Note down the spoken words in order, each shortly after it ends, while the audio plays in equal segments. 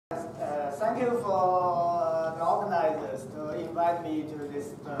thank you for the organizers to invite me to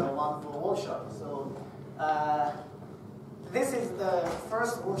this wonderful workshop. So this is the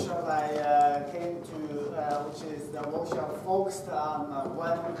first workshop I came to, which is the workshop focused on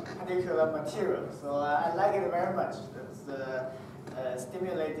one particular material. So I like it very much. It's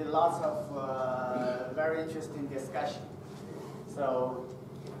stimulated lots of very interesting discussion. So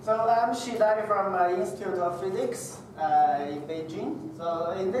I'm Xi Dai from Institute of Physics in Beijing.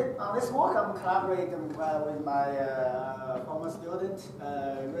 So on this work, I'm collaborating with my former student,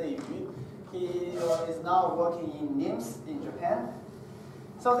 Rui Yu. He is now working in NIMS in Japan.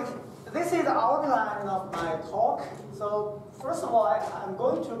 So this is the outline of my talk. So first of all, I'm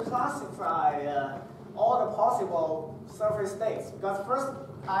going to classify all the possible surface states, because first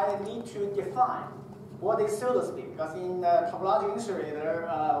I need to define what is pseudo-spin, because in topological insulator,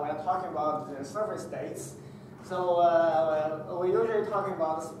 we are talking about the surface states. So we're usually talking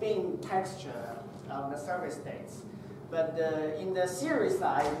about spin texture of the surface states. But in the series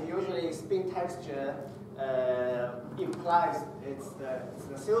side, usually spin texture implies it's the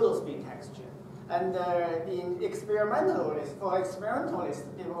pseudo-spin texture. And for experimentalists,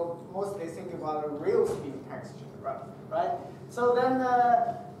 people mostly think about a real spin texture, right? So then,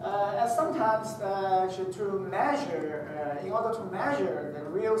 sometimes to measure, in order to measure the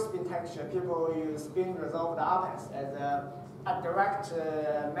real spin texture, people use spin-resolved ARPES as a direct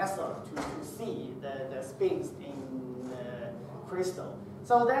method to see the spins in crystal.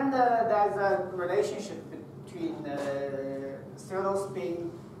 So then there's a relationship between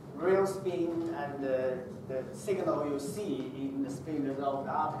pseudo-spin, real spin, and the signal you see in the spin-resolved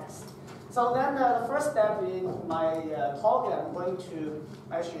ARPES. So then the first step in my talk, I'm going to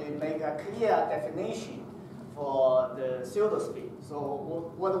actually make a clear definition for the pseudo-spin. So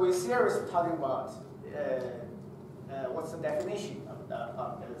what we seriously talking about, what's the definition of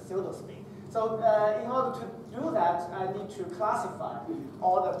the pseudo-spin? So in order to do that, I need to classify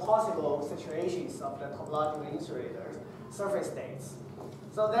all the possible situations of the topological insulators, surface states.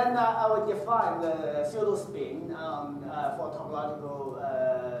 So then I will define the pseudo-spin for topological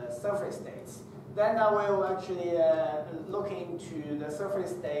surface states. Then I will actually look into the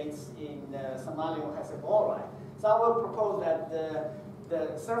surface states in Samalium hyperbolide. So I will propose that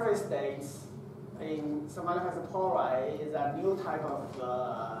the surface states in Samalium hyperbolide is a new type of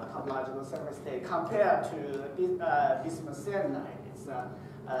topological surface state compared to bismuth cyanide.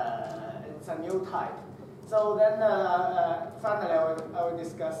 It's a new type. So then finally I will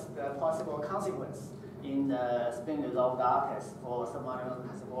discuss the possible consequence in spin-resolved ARPES for Samalium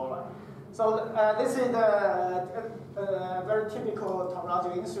hyperbolide. So this is a very typical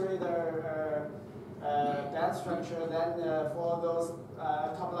topological insulator band structure. Then for those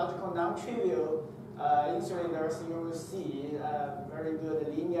topological non-trivial insulators, you will see very good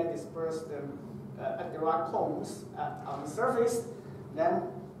linear dispersed direct cones on the surface. Then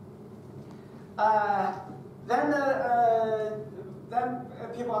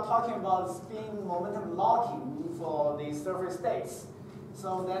people are talking about spin momentum locking for the surface states.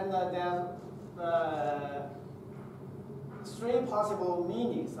 So then there are three possible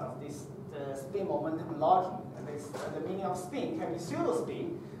meanings of this spin momentum locking. The meaning of spin can be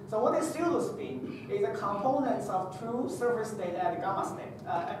pseudo-spin. So what is pseudo-spin? Is the components of true surface state at the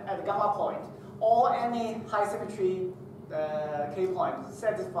gamma point, or any high symmetry k point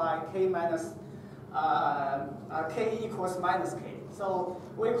satisfy k minus k equals minus k. So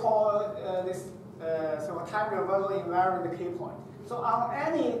we call this sort of time reversal invariant k point. So on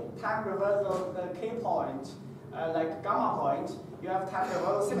any time reversal k point, like gamma point, you have time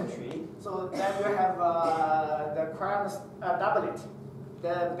reversal symmetry. So then you have the Cram doublet.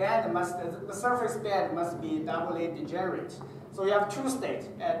 The surface band must be doubly degenerate. So you have two states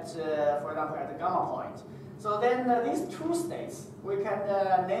at, for example, at the gamma point. So then these two states, we can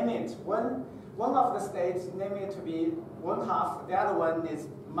name it. One of the states, name it to be 1/2. The other one is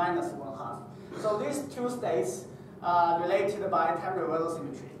minus 1/2. So these two states are related by time reversal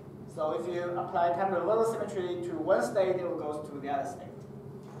symmetry. So if you apply time reversal symmetry to one state, it will go to the other state.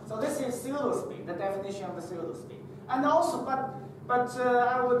 So this is pseudo-spin, the definition of the pseudo-spin. And also, but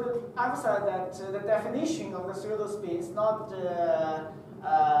I would emphasize that the definition of the pseudo-spin is not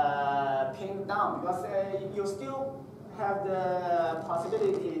pinned down, because you still have the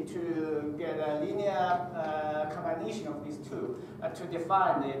possibility to get a linear combination of these two to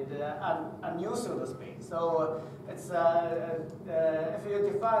define a new pseudo-spin. So it's if you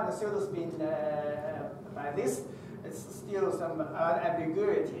define the pseudo-spin by this, it's still some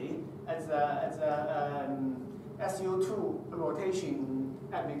ambiguity. It's a SU2 rotation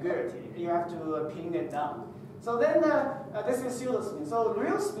ambiguity. You have to pin it down. So then this is pseudo spin. So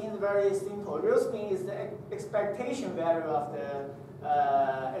real spin is very simple. Real spin is the expectation value of the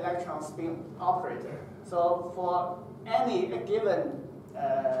electron spin operator. So for any given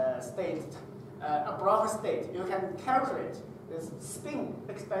state, a Brock state, you can calculate this spin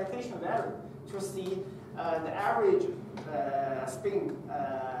expectation value to see the average spin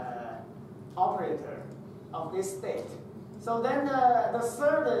operator of this state. So then the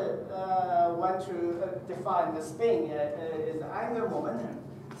third one to define the spin is the angular momentum.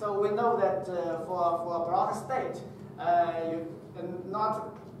 So we know that for a Brock state,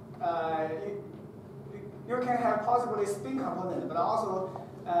 you can have possibly spin component, but also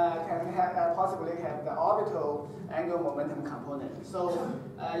can have possibly have the orbital angular momentum component. So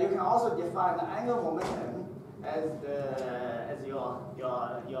you can also define the angular momentum as your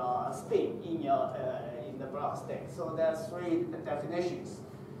spin in the Brock state. So there's three definitions.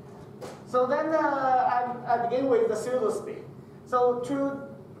 So then I begin with the pseudo spin. So to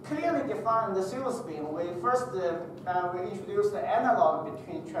clearly define the pseudo spin, we first we introduce the analog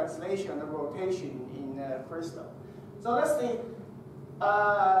between translation and rotation in crystal. So let's see.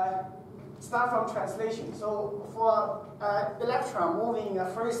 Start from translation. So for electron moving in a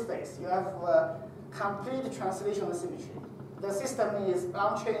free space, you have complete translational symmetry. The system is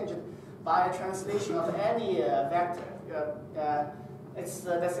unchanged by a translation of any vector.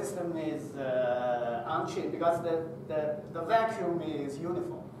 The system is unchanged because the vacuum is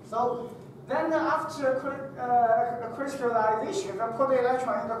uniform. So then after crystallization, if I put the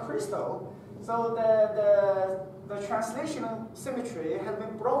electron in the crystal, so the translation symmetry has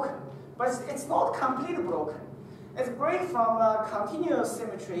been broken, but it's not completely broken. It's break from a continuous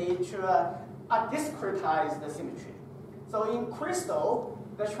symmetry to a discretized symmetry. So in crystal,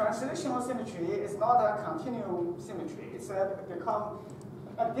 the translational symmetry is not a continuum symmetry. It's become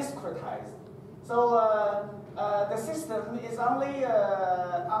discretized. So the system is only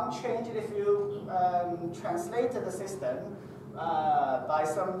unchanged if you translate the system by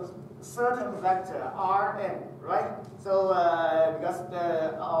some certain vector Rn, right? So because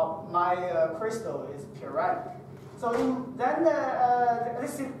my crystal is periodic. So then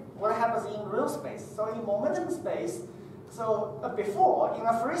this is what happens in real space. So in momentum space, so before in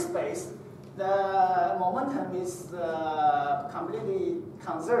a free space, the momentum is completely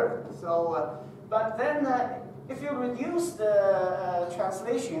conserved. So, but then if you reduce the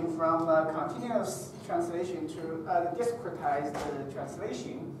translation from continuous translation to discretized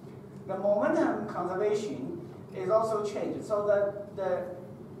translation, the momentum conservation is also changed. So the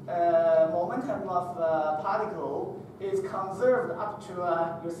momentum of particle is conserved up to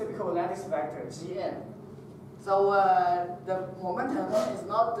a reciprocal lattice vector Gn. So the momentum is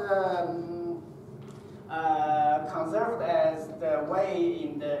not conserved as the way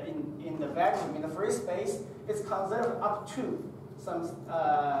in the vacuum in the free space. It's conserved up to some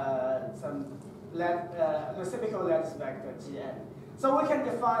reciprocal lattice vector Gn. So we can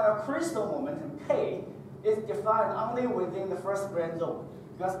define a crystal momentum K is defined only within the first brane zone,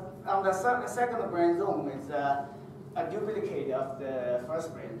 because on the second brane zone is a duplicate of the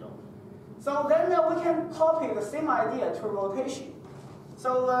first brane zone. So then we can copy the same idea to rotation.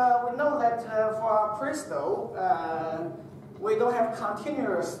 So we know that for a crystal, we don't have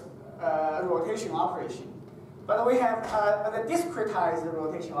continuous rotation operation, but we have the discretized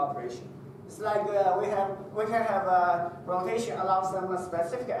rotation operation. It's like we can have a rotation along some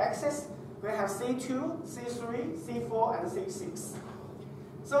specific axis. We have C2, C3, C4, and C6.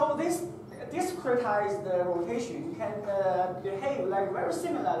 So this discretized rotation can behave like very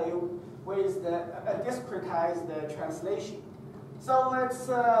similarly with the discretized translation. So it's,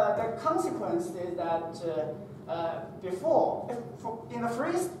 the consequence is that in the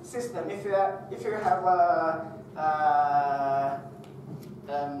free system, if you have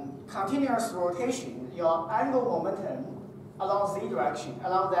continuous rotation, your angular momentum along z direction,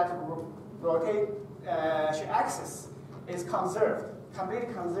 along that rotation axis, is conserved,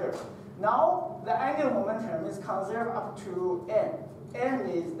 completely conserved. Now the angular momentum is conserved up to n. N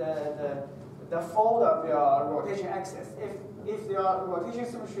is the fold of your rotation axis. If your rotation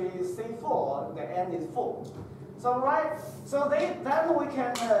symmetry is C4, the n is 4. So then we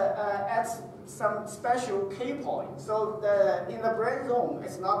can add some special K point. So in the brane zone,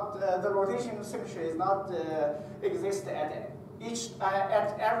 it's not the rotation symmetry is not exist at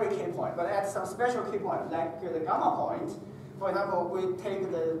every K point, but at some special K point, like the gamma point. For example, we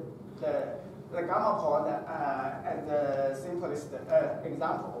take the gamma point as the simplest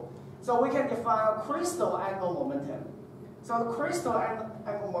example. So we can define a crystal angular momentum. So the crystal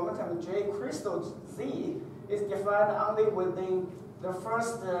angular momentum J crystal Z is defined only within the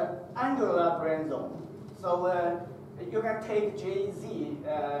first angular brane zone. So you can take JZ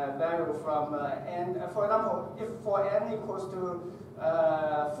value from n. For example, if for n equals to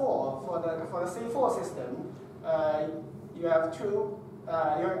 4 for the C4 system, you have you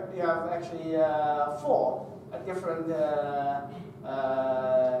have actually 4 different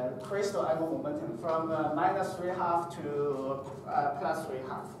crystal angular momentum from -3½ to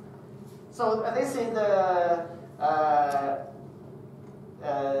 +3½. So this is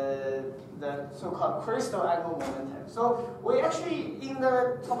the so-called crystal angular momentum. So we actually, in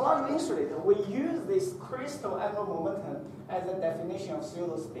the topological insulator, we use this crystal angular momentum as a definition of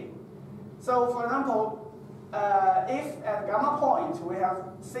pseudo spin. So for example, if at gamma point we have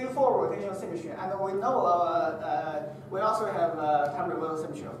C4 rotational symmetry, and we know we also have time reversal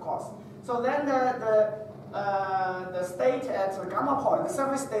symmetry, of course. So then the state at the gamma point, the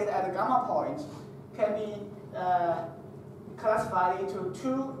surface state at the gamma point, can be classified into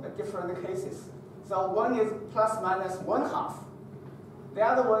 2 different cases. So one is ±1/2. The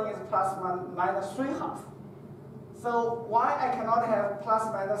other one is ±3½. So why I cannot have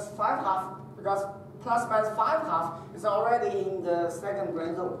 ±5½? Because ±5½ is already in the second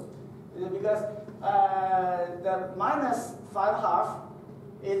grand zone. Because the -5½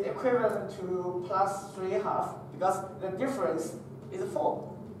 is equivalent to +3½, because the difference is 4.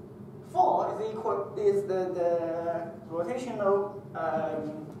 4 is the rotational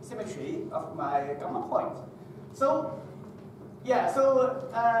symmetry of my gamma point. So yeah, so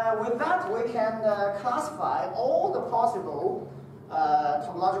with that we can classify all the possible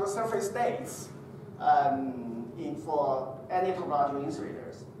topological surface states for any topological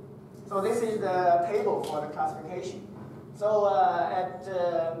insulators. So this is the table for the classification. So at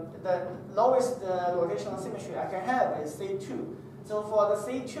the lowest rotational symmetry I can have is C2. So for the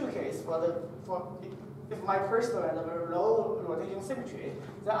C2 case, if my crystal has a very low rotational symmetry,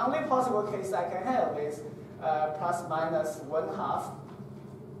 the only possible case I can have is ±1/2.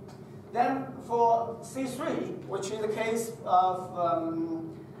 Then for C3, which is the case of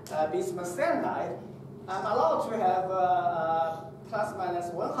bismuth cyanide, I'm allowed to have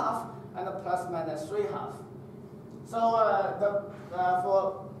 ±1/2 and a ±3½. So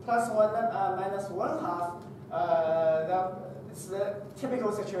for ±1/2, it's the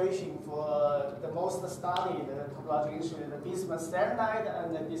typical situation for the most studied topological insulator, the bismuth cyanide and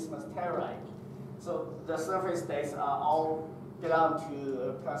the bismuth telluride. So the surface states are all belong to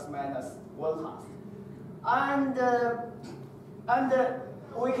 ±1/2. And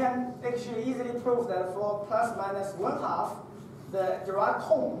we can actually easily prove that for ±1/2, the Dirac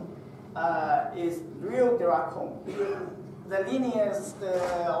cone is real Dirac cone. The linear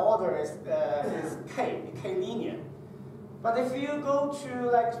order is k linear. But if you go to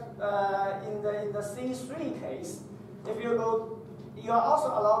like in the C3 case, if you go, you are also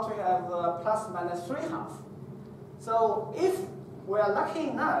allowed to have ±3½. So if we are lucky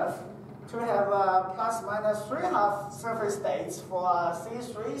enough to have ±3½ surface states for a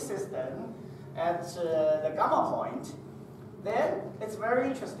C3 system at the gamma point, then it's very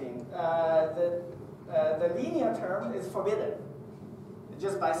interesting. The linear term is forbidden,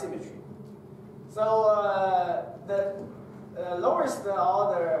 just by symmetry. So the lowest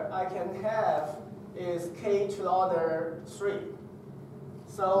order I can have is k to the order 3.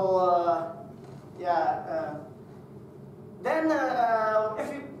 So then if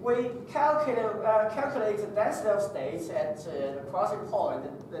we calculate the density of states at the crossing point,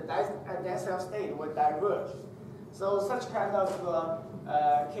 the density of state will diverge. So such kind of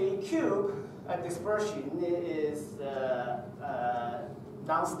k cube dispersion is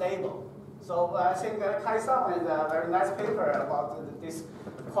non-stable. So I think Kai-san is a very nice paper about this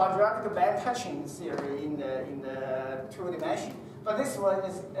quadratic band touching theory in the 2-dimension. But this one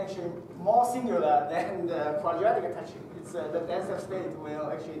is actually more singular than the quadratic touching. It's the density of state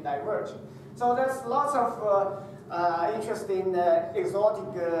will actually diverge. So there's lots of interesting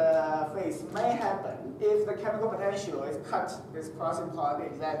exotic phase may happen if the chemical potential is cut this crossing point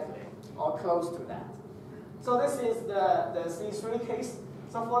exactly or close to that. So this is the C3 case.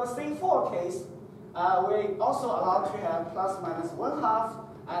 So for the C4 case, we also allowed to have ±1/2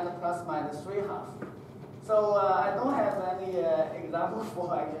 and ±3½. So I don't have any example for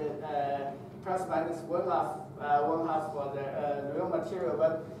 ±1/2 for the real material,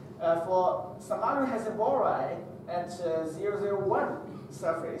 but for samarium hexaboride at 001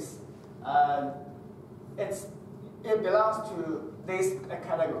 surface, it belongs to this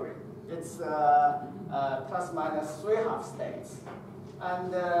category. It's ±3½ states,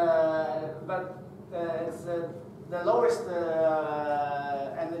 and but it's the lowest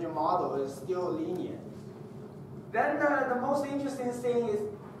energy model is still linear. Then the most interesting thing is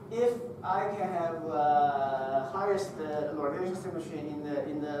if I can have highest rotation symmetry in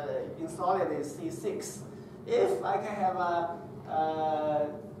the solid is C6. If I can have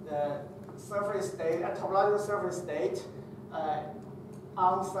the surface state, a topological surface state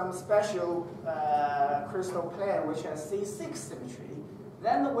on some special crystal plane which has C6 symmetry,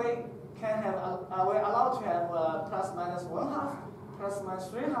 then we can have we're allowed to have plus minus 1/2, plus minus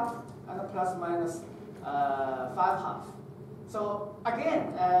 3/2, and plus minus 5/2. So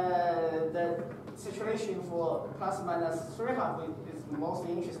again, the situation for plus minus 3/2 is the most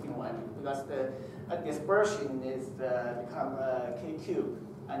interesting one because the dispersion is become k cube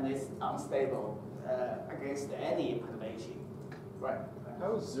and it's unstable against any perturbation. Right.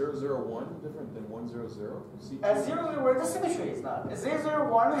 How is 001 different than 100? 001, the symmetry is not.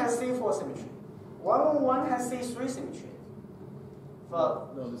 001 has C4 symmetry. 111 has C3 symmetry. No,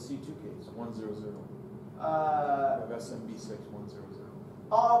 the C2 case, 100. Of SmB6 100.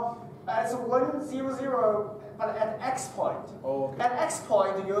 Oh, it's 100, but at X point. Oh, okay. At X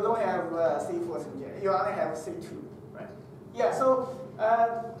point, you don't have C4 symmetry. You only have C2, right? Yeah. So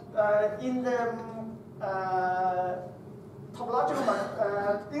in the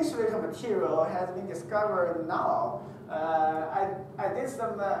topological insulator material has been discovered now. I did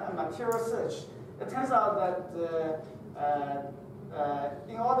some material search. It turns out that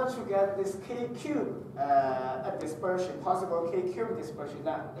in order to get this k cube dispersion, possible k cube dispersion,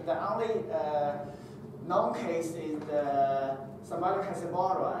 the only known case is the symmetric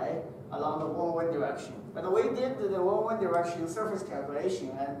hyperboloid along the 1-1 direction. But we did the 1-1 direction surface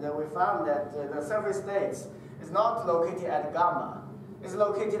calculation, and we found that the surface states is not located at gamma. It's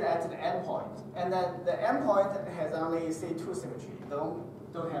located at the endpoint, and then the endpoint has only C2 symmetry.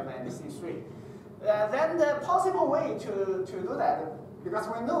 Don't have any C3. Then the possible way to do that, because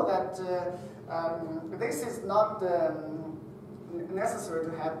we know that this is not necessary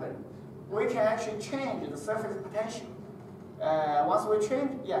to happen, we can actually change the surface potential. Once we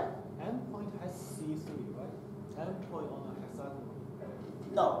change, yeah. Endpoint has C3, right? Endpoint only has that.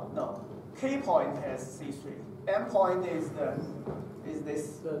 No. K point has C3. Endpoint is this.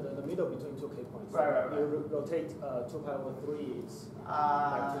 The middle between two K points. Right. You rotate 2 pi over 3 is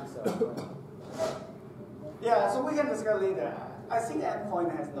right? Yeah, so we can discuss later. I think endpoint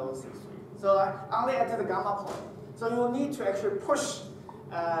has no C3. So only at the gamma point. So you need to actually push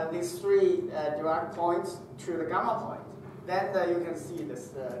these three Dirac points to the gamma point. Then you can see this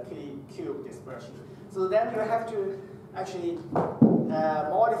K cube dispersion. So then you have to actually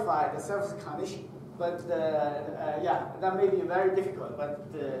modify the surface condition. But yeah, that may be very difficult, but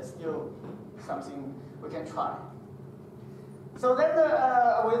still something we can try. So then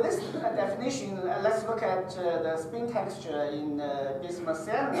with this definition, let's look at the spin texture in bismuth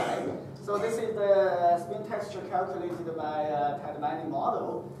selenide. So this is the spin texture calculated by Tadmany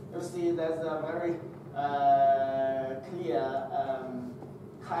model. You see there's a very clear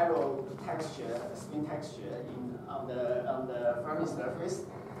chiral texture, spin texture on the Fermi surface.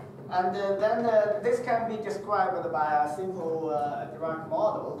 And then this can be described by a simple Dirac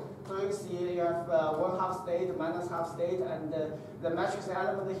model. So you see you have 1/2 state, minus half state, and the matrix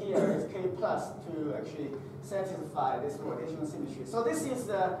element here is K plus to actually satisfy this rotational symmetry. So this is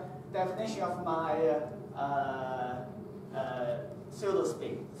the definition of my pseudo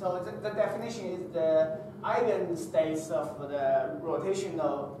spin. So the definition is the eigenstates of the rotation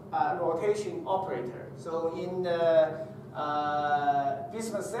operator. So in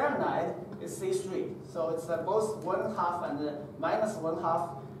bismuth selenide is C3. So it's both 1/2 and minus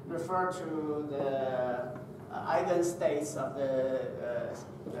 1/2 refer to the eigenstates of the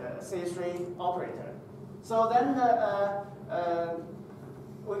C3 operator. So then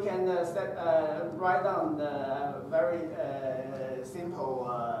we can write down the very simple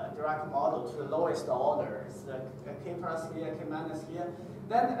Dirac model to the lowest order. It's K plus here, K minus here.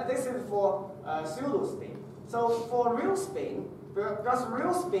 Then this is for pseudo spin. So for real spin, because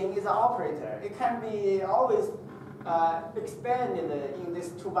real spin is an operator, it can be always expanded in this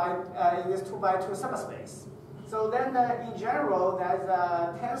 2x2 subspace. So then in general, there's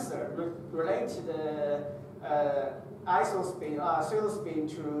a tensor related isospin, pseudo spin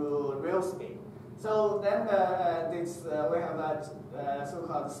to real spin. So then we have a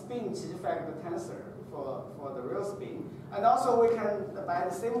so-called spin G-factor tensor for the real spin. And also we can, by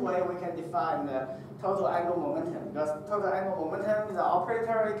the same way, we can define the total angle momentum. Because total angle momentum is an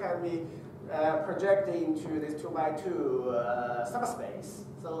operator, it can be projected into this 2x2 subspace.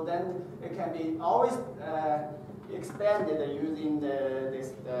 So then it can be always expanded using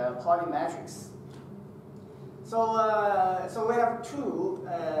this Pauli matrix. So we have two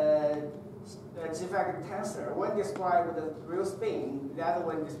G-factor tensor. One describes the real spin, the other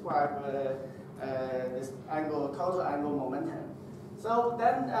one describes this angle, total angle momentum. So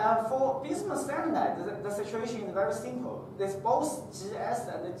then for bismuth selenide, the situation is very simple. This both GS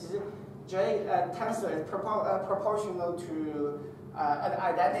and J tensor is proportional to an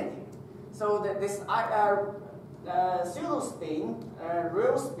identity. So this pseudo spin,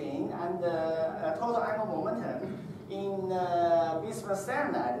 real spin, and total angle momentum in bismuth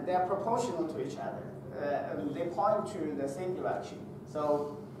selenide, they are proportional to each other. And they point to the same direction.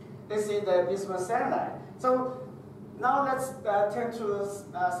 So this is the bismuth selenide. So now let's turn to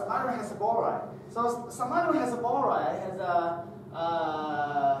samarium hexaboride. So samarium hexaboride has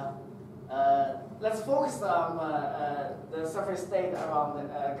let's focus on the surface state around the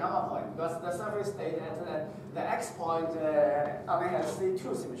gamma point, because the surface state at the X point only has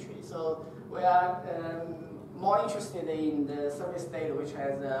C2 symmetry. So we are more interested in the surface state which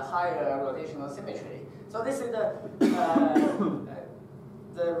has a higher rotational symmetry. So this is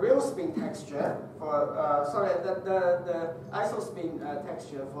the real spin texture for the isospin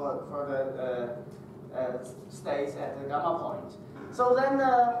texture for the states at the gamma point. So then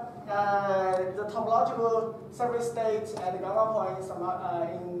the topological surface state at the gamma point in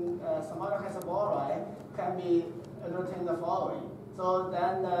samarium hexaboride can be written the following. So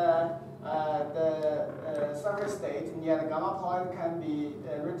then the surface state near the gamma point can be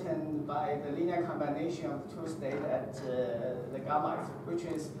written by the linear combination of two states at the gamma, which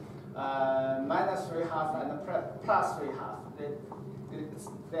is -3/2 and +3/2.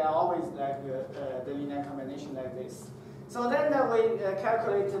 They are always like the linear combination like this. So then we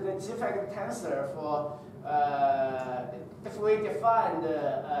calculate the G-factor tensor for if we define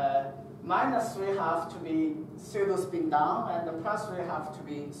the -3/2 to be pseudo spin down and the +3/2 to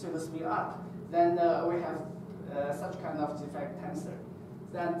be pseudo spin up, then we have such kind of G-factor tensor.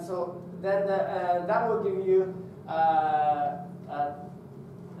 Then that will give you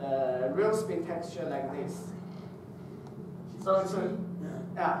real spin texture like this. So it's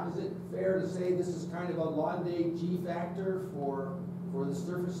yeah. Is it fair to say this is kind of a Landé G factor for the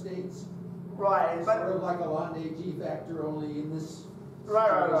surface states? Right, but sort of like a Landé G factor, only in this.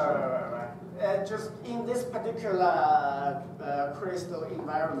 Right. Just in this particular crystal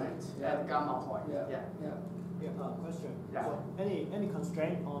environment at gamma point. Question. Yeah. So any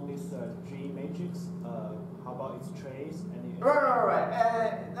constraint on this G matrix? How about its trace?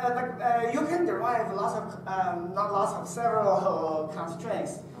 Right. You can derive several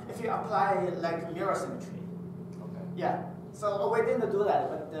constraints if you apply like mirror symmetry. Okay. Yeah. So we didn't do that,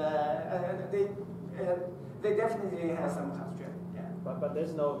 but they definitely have some constraint. Yeah. But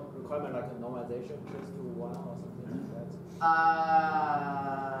there's no requirement like a normalization trace to 1 or something like that.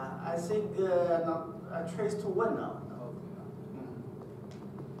 I think a trace to 1 now.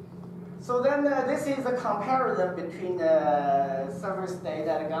 So then this is a comparison between the surface state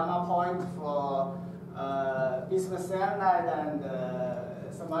at gamma point for bismuth selenide and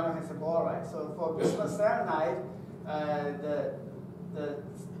samarium hexaboride. So for bismuth selenide,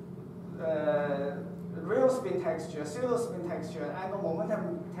 the real spin texture, pseudo spin texture, and angle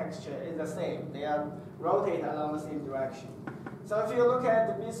momentum texture is the same. They are rotated along the same direction. So if you look at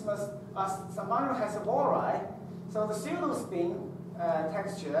the bismuth samarium hexaboride, so the pseudo spin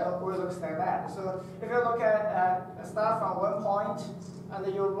texture will look like that. So if you look at start from one point and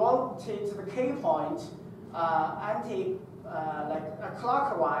you rotate the K point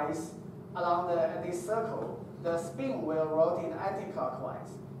clockwise along this circle, the spin will rotate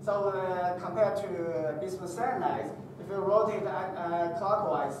anti-clockwise. So compared to bismuth selenide, if you rotate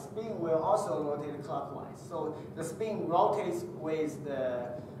clockwise, spin will also rotate clockwise. So the spin rotates with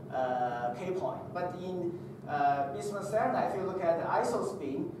the K point. But in bismuth selenide, if you look at the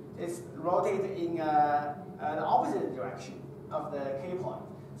isospin, it's rotated in the opposite direction of the K point.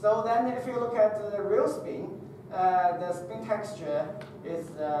 So then if you look at the real spin, the spin texture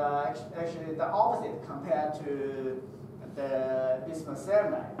is actually the opposite compared to the bismuth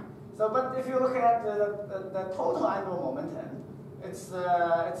selenide. So, but if you look at the total angular momentum, it's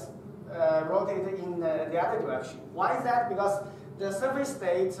rotated in the other direction. Why is that? Because the surface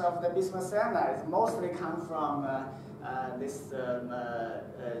state of the bismuth selenide mostly come from this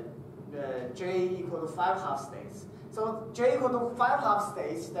J equal to 5/2 states. So J equal to 5/2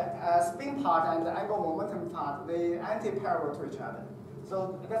 states, the spin part and the angular momentum part, they anti-parallel to each other.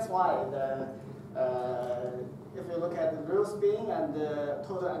 So that's why if you look at the real spin and the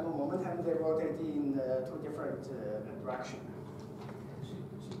total angular momentum, they rotate in two different directions.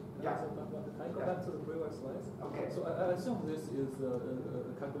 Yeah. Can I go back to the previous slides? Okay. So I assume this is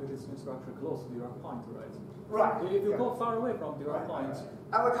a calculated spin structure close to the Dirac point, right? Right. If you go far away from the Dirac point,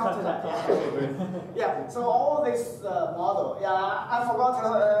 I will come to that. Yeah. So all this model, I forgot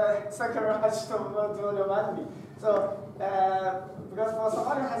to second to remind me. So because for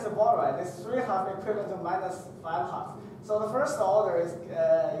Samanian has a boroid, this 3½ equivalent to minus 5½. So the first order is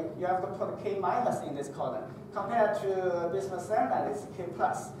you have to put k minus in this column. Compared to Bismuth standard, it's k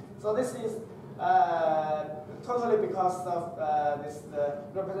plus. So this is totally because of this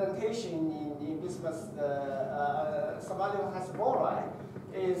representation in Bismuth. Samanian has a boroid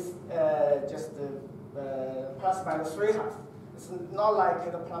is just plus minus 3½. It's not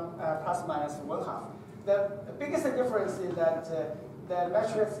like the plus minus 1/2. The biggest difference is that the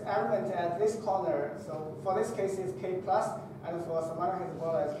matrix element at this corner, so for this case is k plus, and for Samanian has a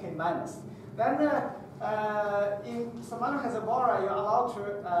boroid is k minus. Then in Samanian has a boroid, you're allowed to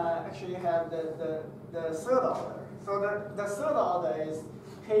actually have the third order. So the third order is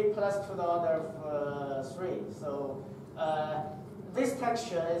k plus to the order of 3. So this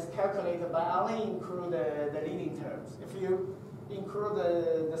texture is calculated by only include the leading terms. If you include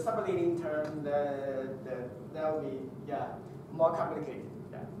the subleading term, that will be more complicated.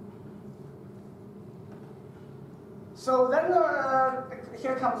 Yeah. So then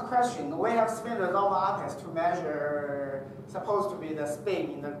here comes the question. We have spin resolved ARPES to measure supposed to be the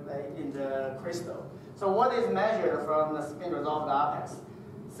spin in the crystal. So what is measured from the spin resolved ARPES?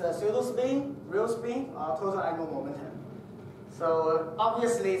 It's a pseudo spin, real spin, or total angular momentum. So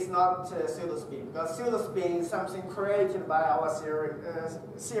obviously it's not pseudo spin, because pseudo spin is something created by our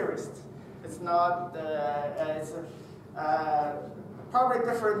theorists. It's not. It's probably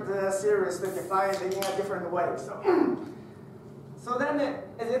different theorists define it in a different way. So then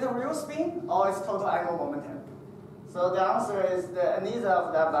is it a real spin or is total angular momentum? So the answer is neither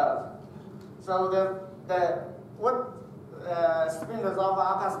of the above. So what spin resolved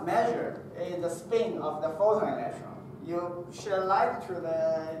ARPES measure is the spin of the photon electron. You shed light to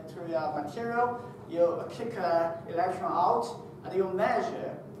your material, you kick an electron out, and you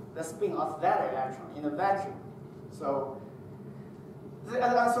measure the spin of that electron in a vacuum. So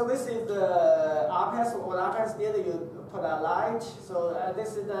this is the ARPES. What ARPES did, you put a light. So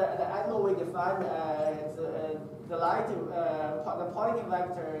this is the angle we defined as the light. The pointing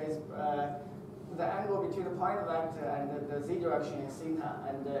vector is the angle between the point vector and the z direction is theta.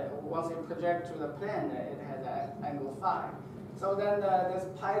 And once you project to the plane, it has an angle phi. So then this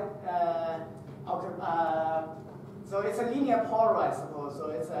pi. So it's a linear polarized, suppose. So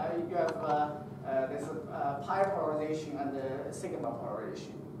it's you have this pi polarization and sigma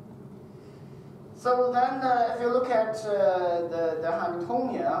polarization. So then if you look at the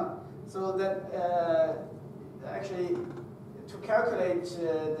Hamiltonian, so that actually to calculate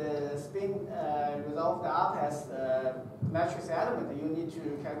the spin resolved ARPES matrix element, you need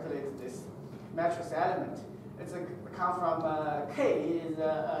to calculate this matrix element. It's come from K is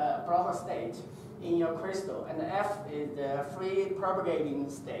a Broca state in your crystal, and F is the free propagating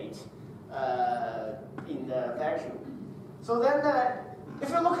state in the vacuum. So then, if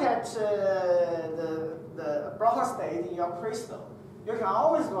you look at the Broca state in your crystal, you can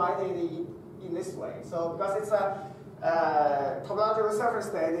always write it in this way. So because it's a topological surface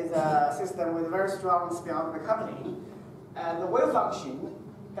state is a system with very strong spin-orbit coupling, and the wave function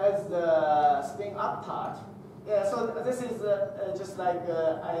has the spin up part. Yeah, so this is just like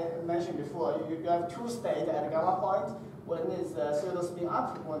I mentioned before. You have two states at gamma point. One is pseudo spin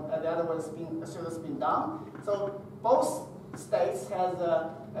up, the other one is pseudo spin down. So both states has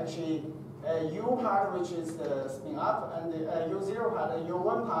actually U part, which is spin up, and U0 part,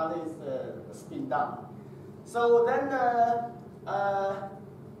 U1 part is spin down. So then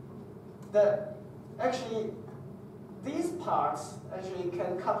actually these parts actually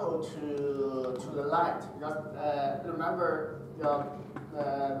can couple to the light. Because remember your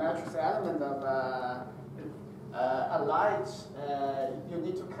matrix element of a light, you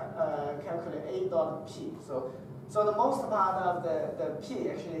need to calculate A dot P. So the most part of the P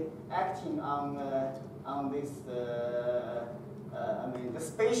actually acting on this the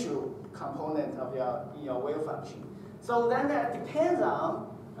spatial component of your wave function. So then that depends on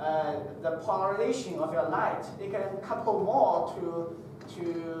the polarization of your light. It can couple more to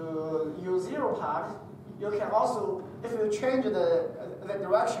U0 part. You can also, if you change the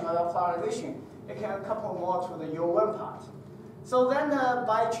direction of your polarization, it can couple more to the U1 part. So then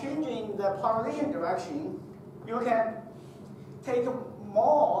by changing the polarization direction, you can take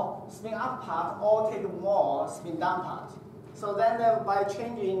more spin up part or take more spin down part. So then by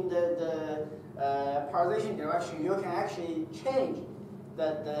changing the polarization direction, you can actually change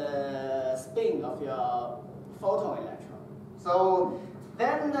the spin of your photon electron. So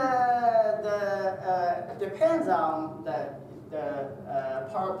then it depends on the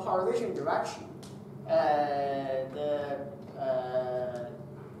polarization direction.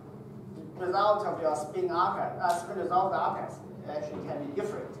 The result of your spin result of ARPES actually can be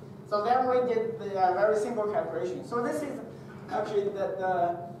different. So then we did the very simple calculation. So this is actually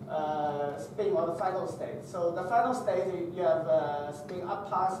the spin of the final state. So the final state, you have spin up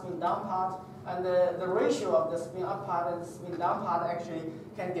part, spin down part, and the ratio of the spin up part and spin down part actually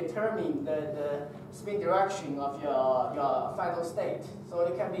can determine the spin direction of your final state. So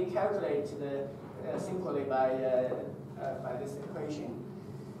it can be calculated simply by this equation.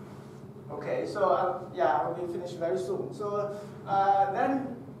 Okay, so yeah, I will be finished very soon. So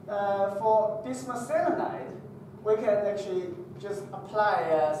then for bismuth selenide, we can actually just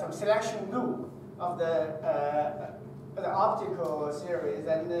apply some selection loop of the optical series,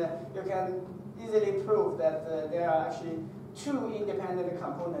 and you can easily prove that there are actually two independent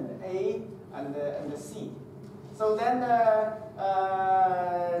components, A and C. So then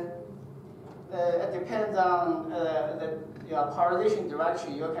it depends on your polarization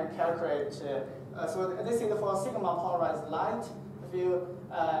direction. You can calculate. So this is for sigma polarized light. If you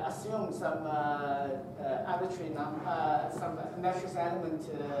assume some arbitrary some matrix element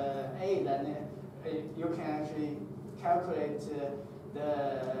A, then you can actually calculate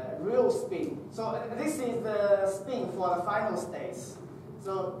the real spin. So this is the spin for the final states.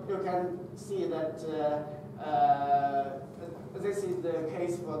 So you can see that this is the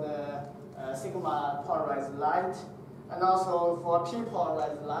case for the sigma polarized light, and also for p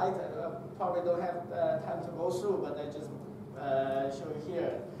polarized light. Probably don't have time to go through, but I just show you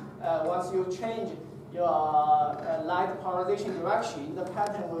here. Once you change your light polarization direction, the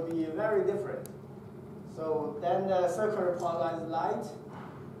pattern will be very different. So then the circular polarized light.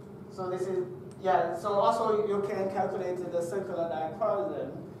 So this is, yeah, so also you can calculate the circular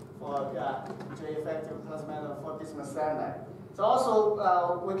dichroism for J effective plus matter for bismuth selenide. So also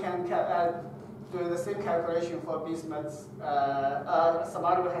we can do the same calculation for bismuth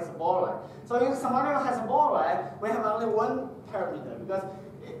symmetrical hexaboride. So in symmetrical hexaboride, we have only one parameter, because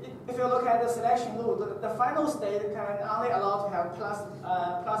if you look at the selection loop, the final state can only allow to have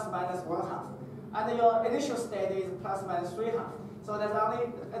plus minus 1/2. And your initial state is plus minus 3/2. So there's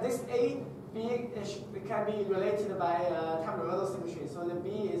only this A, B can be related by time reversal symmetry. So the B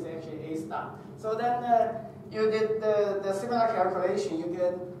is actually A star. So then you did the similar calculation. You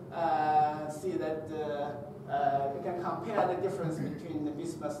can see that you can compare the difference between the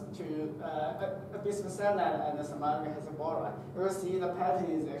bismuth bismuth selenide and the symmetrical hexaboride. You will see the pattern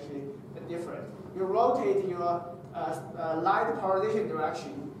is actually different. You rotate your light polarization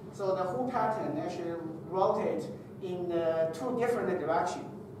direction, so the whole pattern actually rotates in two different directions.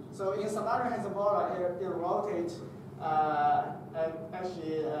 So in symmetrical hexaboride, it rotates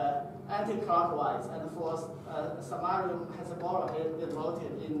actually anti-clockwise, and for symmetrical hexaboride, it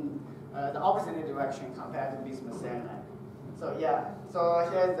rotates in the opposite direction compared to bismuth selenide. So yeah, so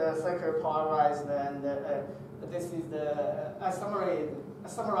here's the circular polarized, and this is the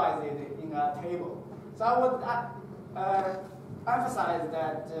summarized in a table. So I would emphasize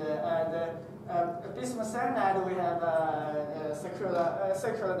that bismuth selenide we have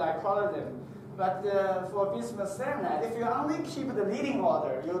circular dichroism, but for bismuth selenide, if you only keep the leading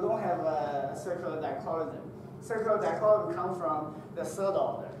order, you don't have circular dichroism. Circular dichroism comes from the third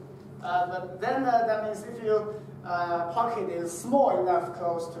order. But then that means if you pocket is small enough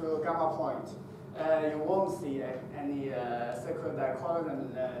close to gamma point, you won't see any circular dichroism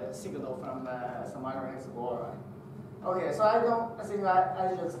signal from symmetrical hexaboride. Okay, so I think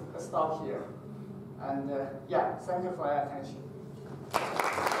I just stop here. And yeah, thank you for your attention.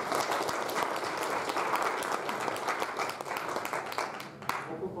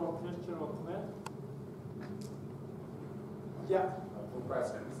 Open for question or comment? Yeah. Two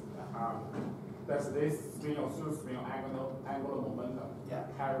questions. Does this spin or pseudo-spin angular momentum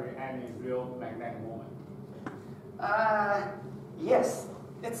carry any real magnetic moment? Yes,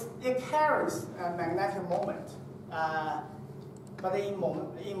 it carries a magnetic moment, but in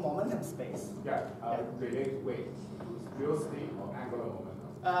momentum space. Yeah, related with real spin or angular momentum?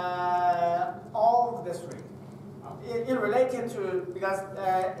 All of the three. It related to, because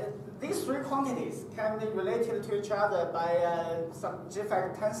these three quantities can be related to each other by some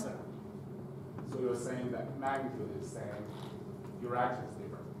G-factor tensor. So you're saying that magnitude is the same, direction is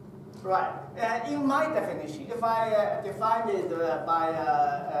different? Right. In my definition, if I define it by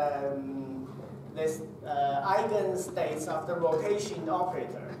this eigenstates of the rotation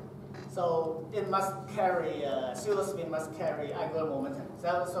operator, So it must carry, pseudo spin must carry angular momentum.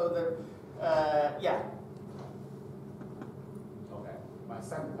 So the, yeah. Okay. My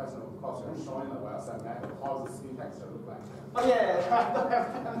second question, of course, you're showing the well-set method. How does the spin texture look like? Oh yeah, I don't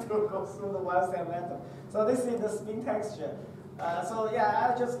have time to go through the well-set method. So this is the spin texture. So yeah,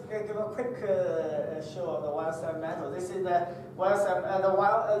 I'll just give a quick show of the well-set method. This is the well-set,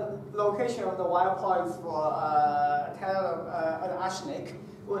 location of the wild points for arsenic.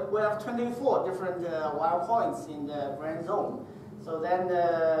 We have 24 different wild points in the brane zone. So then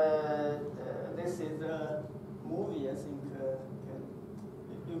this is the movie, I think.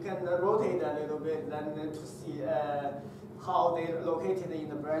 You can rotate a little bit then to see how they're located in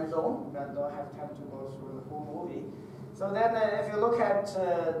the brane zone. I don't have time to go through the whole movie. So then if you look at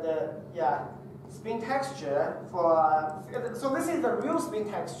the spin texture for, so this is the real spin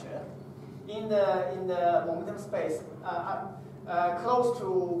texture in the momentum space close to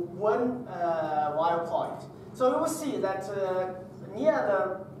one wild point. So you will see that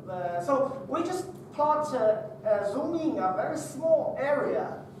near the, so we just plot zooming a very small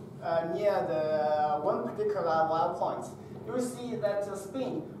area near the one particular wild point. You will see that the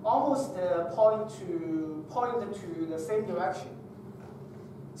spin almost point to the same direction.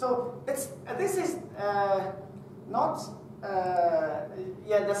 So it's this is not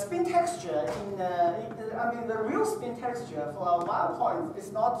the spin texture I mean the real spin texture for a wild point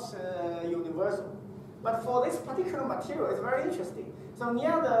is not universal, but for this particular material it's very interesting. So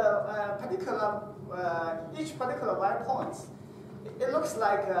near the each particular wild point, it looks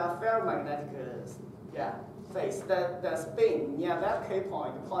like a ferromagnetic phase. The spin near that K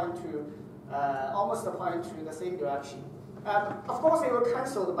point to almost point to the same direction. Of course, it will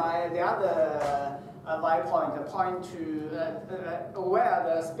cancelled by the other wild point to where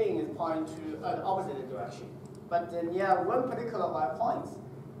the spin is pointing to the opposite direction. But near one particular wild point,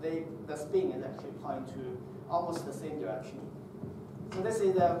 the spin is actually pointing to almost the same direction. So this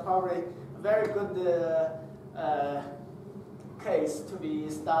is probably a very good case to be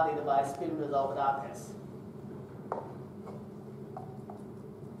studied by spin resolved ARPES.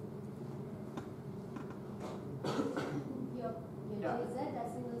 Your JZ are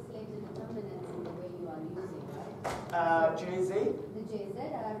single slated determinants in the way you are using, right? JZ? The JZ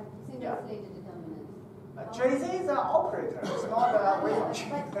are single slated determinants. JZ is an operator, it's not a wave function.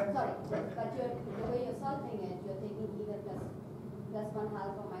 But the way you're solving it, you're taking either plus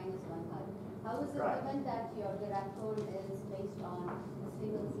 1/2 or minus 1/2. How is it given that your Dirac cone is based on a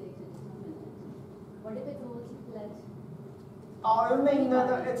single slated determinant? What if it's multiplet? Oh, you mean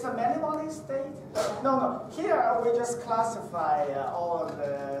it's a many-body state? No. Here we just classify all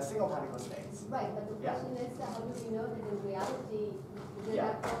the single particle states. Right, but the question is, how do we know that in reality the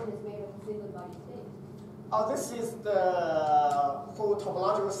Dirac cone is made of a single body state? Oh, this is the whole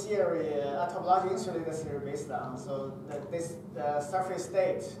topological theory, topological insulator theory based on. So the surface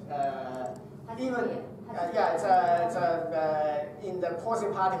state, in the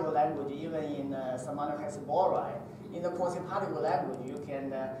quasi-particle language, even in Samano-Hesse boride. In the quasi-particle language, you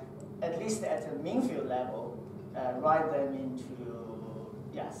can, at least at the mean field level, write them into,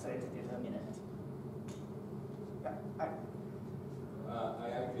 state determinant. I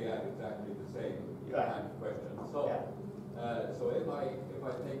actually have exactly the same kind of question. So, so if I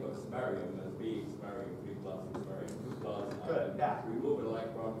think of samarium as being samarium 3 plus and samarium 2 plus, I remove an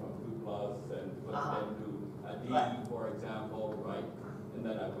electron from 2 plus and put it into a D, for example, right? And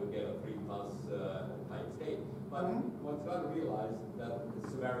then I would get a 3 plus type state. But one's got to realize that the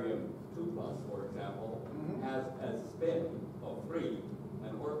samarium 2 plus, for example, has a spin of 3,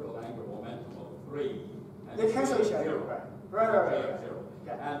 an orbital angular momentum of 3, and they cancel each other. 0. Right. 0.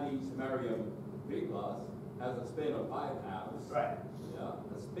 And the samarium 3 plus has a spin of 5/2. Right.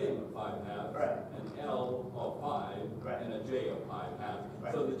 Yeah, a spin of 5/2. Right. An L of 5. And a J of 5/2.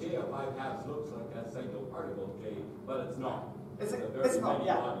 Right. So the J of 5/2 looks like a single particle J, but it's not. It's a not, many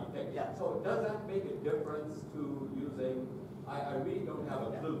body thing. So does that make a difference to using? I really don't have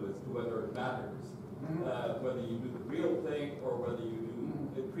a clue as to whether it matters, whether you do the real thing or whether you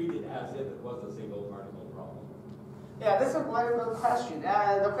do treat it as if it was a single particle problem. Yeah, this is a very good question.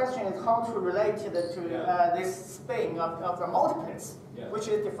 The question is how to relate it to this spin of the multiplets, which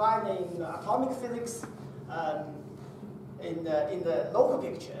is defined in atomic physics in the local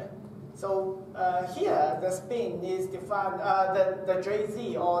picture. So here the spin is defined, the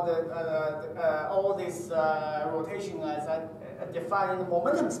JZ or all this rotation as defined in the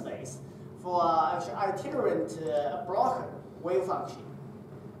momentum space for actually itinerant block wave function.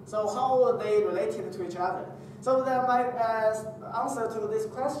 So how are they related to each other? So my answer to this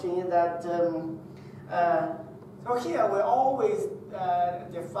question is that So here we always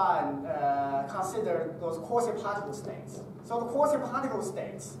consider those quasi-particle states. So the quasi-particle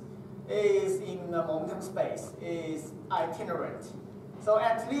states is in the momentum space, is itinerant. So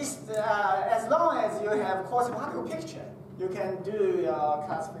at least as long as you have quasi-particle picture, you can do your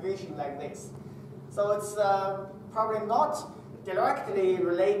classification like this. So it's probably not directly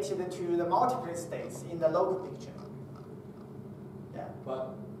related to the multiple states in the local picture. Yeah.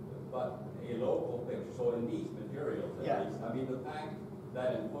 But a local picture, so in these materials at least, I mean the fact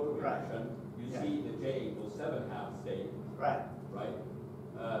that in photo emission you see the J equals 7/2 state, right?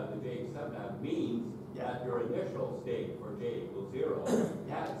 The J equals 7/2 means that your initial state for J equals 0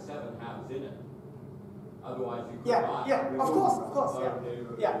 had 7/2 in it. Otherwise, you could not. Of course.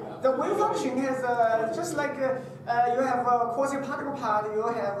 The wave function is just like you have a quasi-particle part, you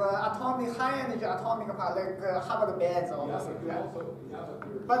have atomic high-energy atomic part, like Hubbard bands or something.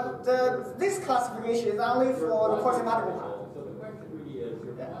 But this classification is only for the quasi-particle part. So the question really is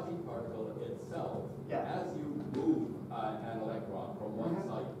your quasi-particle itself, as you move an electron from one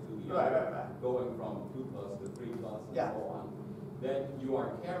side to the other, going from 2+ to 3+ and so on, then you are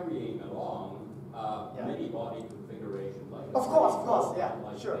carrying along many body configurations like Of course,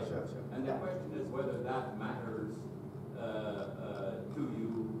 sure. And the question is whether that matters to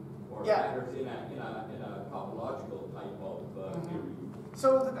you or matters in a topological type of theory. So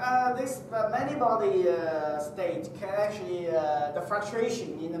this many-body state can actually, the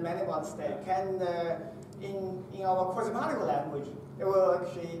fluctuation in the many-body state can, in our quasi-particle language, it will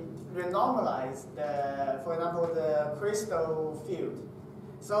actually renormalize for example, the crystal field.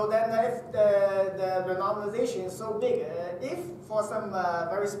 So then if the renormalization is so big, if for some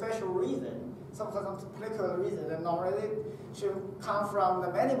very special reason, for some particular reason, the normalization come from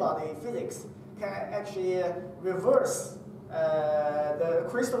the many-body physics, can actually reverse the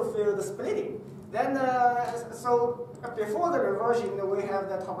crystal field splitting. Then, so before the reversion, we have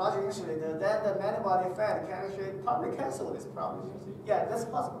the topological insulator, then the many-body effect can actually probably cancel this problem. Yeah, that's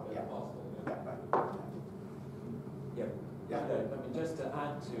possible. Yeah. I mean, just to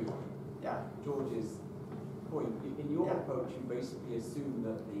add to George's point, in your approach, you basically assume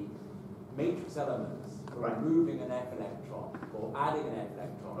that the matrix elements for removing an F electron or adding an F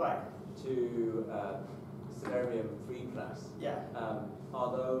electron to Cerium 3+, are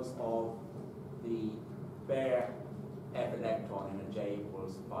those of the bare F electron in a J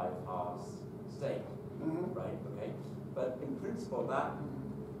equals 5 halves state, right? Okay, but in principle, that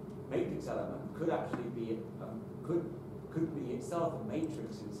matrix element could actually be could be itself a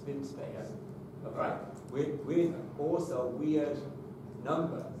matrix in spin space, okay, with also weird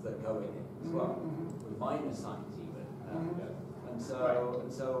numbers that go in it as well, with minus signs even, and so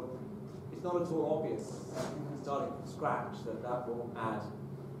it's not at all obvious starting from scratch that will add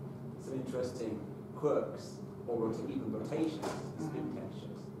some interesting quirks or even rotations to spin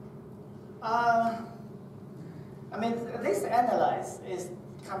textures. I mean, this analyze is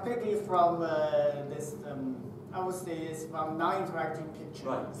completely from this. I would say it's from non-interacting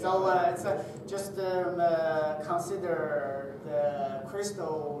picture. So it's just consider the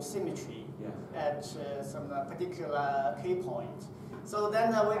crystal symmetry at some particular K point. So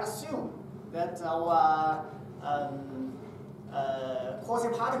then we assume that our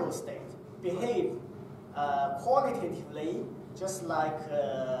quasi-particle state behave qualitatively just like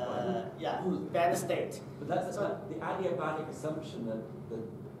band state. But that's the adiabatic assumption that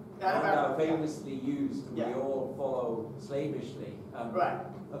now famously used, we all follow slavishly,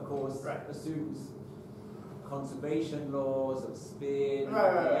 of course, assumes conservation laws of spin, and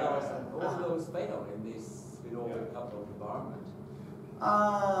all those fail in this spin-orbit coupled environment.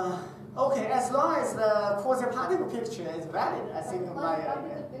 Okay, as long as the quasi-particle picture is valid, I think my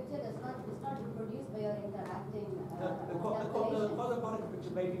quasi-particle picture is not reproduced by your interacting. The quasi-particle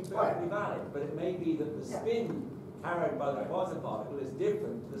picture may be perfectly valid, but it may be that the spin carried by the quasi-particle is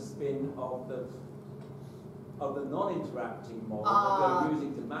different to the spin of the non-interacting model that we're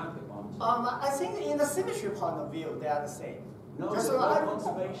using to map it onto. I think in the symmetry point of view, they are the same. No, there's no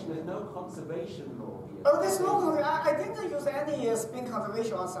conservation law here. Oh, there's no. I didn't use any spin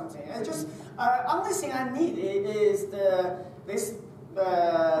conservation or something. I just only thing I need is this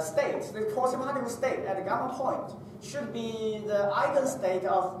state, the quasi-particle state at the gamma point should be the eigenstate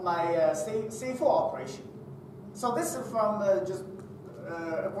of my C4 operation. So this is from just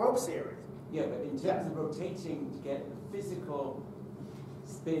a group theory. Yeah, but in terms of rotating to get the physical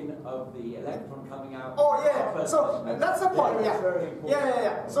spin of the electron coming out. Oh yeah, so that's the point.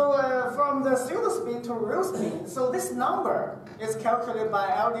 Yeah. So from the pseudo spin to real spin, so this number is calculated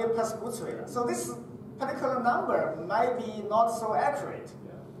by LD plus Gutzwiller. So this particular number might be not so accurate.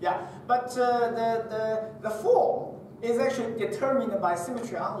 Yeah, but the form is actually determined by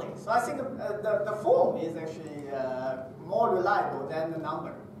symmetry only. So I think the form is actually more reliable than the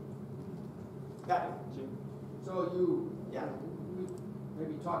number. Yeah. So you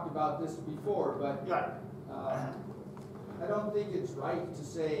maybe talked about this before, but I don't think it's right to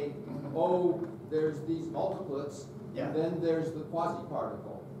say, oh, there's these multiplets, and then there's the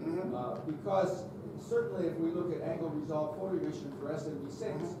quasi-particle. Because certainly if we look at angle resolved photo emission for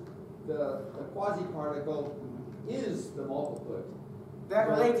SmB6, the quasi-particle is the multiplet. They're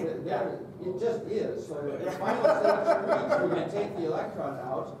related. It just is. So the final stage when you take the electron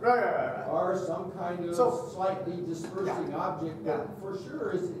out are some kind of slightly dispersing object that for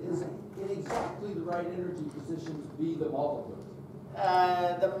sure is in exactly the right energy position to be the multiplet.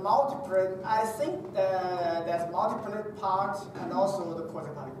 The multiplet, I think there's multiplet part and also the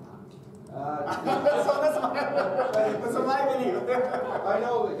quasi-particle part. So that's my belief. I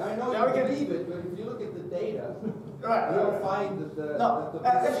know you believe it, but if you look at the data, you'll find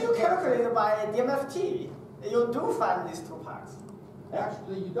that if you calculate it by DMFT, you do find these two parts.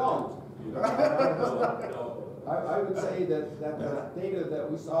 Actually, you don't. I would say that the data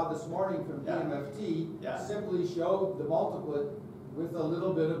that we saw this morning from DMFT simply showed the multiplet with a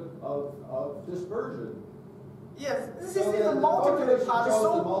little bit of dispersion. Yes, this is the multiplet part.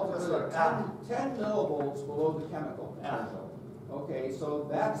 So 10 millivolts below the chemical potential. Okay, so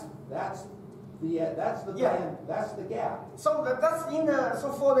that's the gap. So that's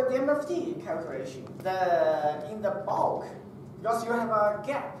so for the DMFT calculation, in the bulk, because you have a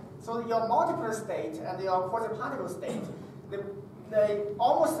gap. So your multiplet state and your quasi-particle state, they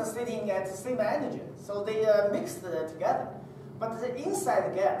almost sitting at the same energy. So they mixed together. But the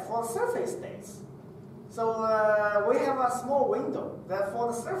inside gap for surface states. So we have a small window that for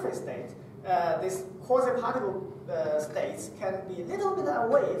the surface state, this quasi-particle states can be a little bit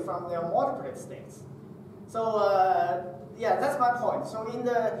away from their multiplet states. So yeah, that's my point. So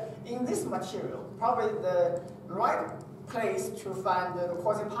in this material, probably the right place to find the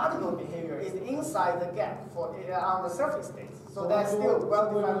quasi-particle behavior is inside the gap for on the surface states. So that's still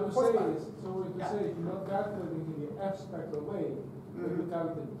well-defined quasi-particle. So what you say is you're not calculating the F spectral wave. You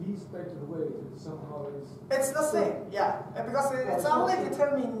calculate the D spectral wave. It somehow is. It's the same, yeah. Because it's only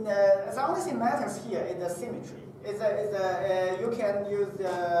determined. The only thing matters here is the symmetry. You can use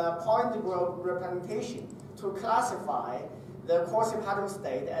the point group representation to classify the quasi-particle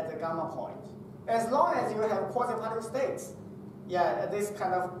state at the gamma point. As long as you have quasi-particle states, yeah, this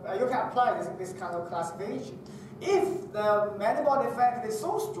kind of you can apply this kind of classification. If the manifold effect is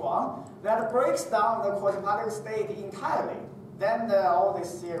so strong that it breaks down the quasi-particle state entirely, then all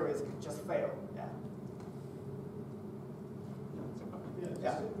these theories just fail.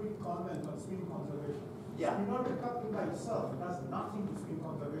 Just a quick comment on spin conservation. Yeah. Spin-orbital coupling by itself does nothing to spin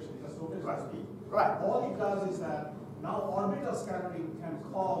conservation. It just rotates speed. Right. All it does is that now orbital scattering can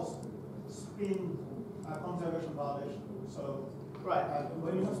cause spin conservation violation. So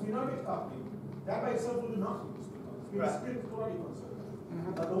when you have spin-orbital coupling, that by itself will do nothing to spin conservation. Spin is already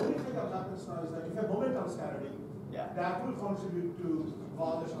conserved. But the only thing that happens now is that if you have momentum scattering, that will contribute to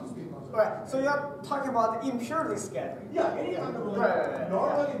violation of spin conservation. Right. So you're talking about impurity scattering. Yeah, any kind of momentum.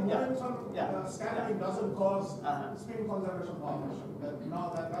 Normally, momentum scattering doesn't cause spin conservation violation.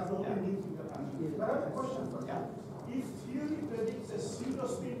 Now that's the only new thing that happens. But I have a question for you. If theory predicts a pseudo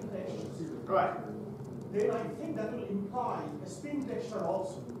spin texture, then I think that will imply a spin texture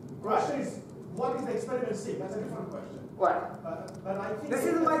also. The question is, what is the experiment saying? That's a different question. But I think this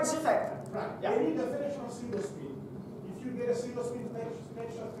is my G factor. Any definition of pseudo spin, if you get a pseudo spin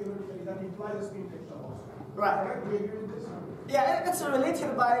texture theoretically, that implies a spin texture also. Correct? Do you agree with this? Yeah, it's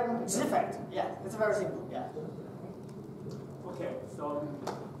related by G factor. Yeah, it's very simple. Yeah. Okay, so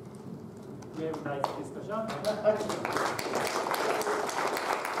we have a nice discussion.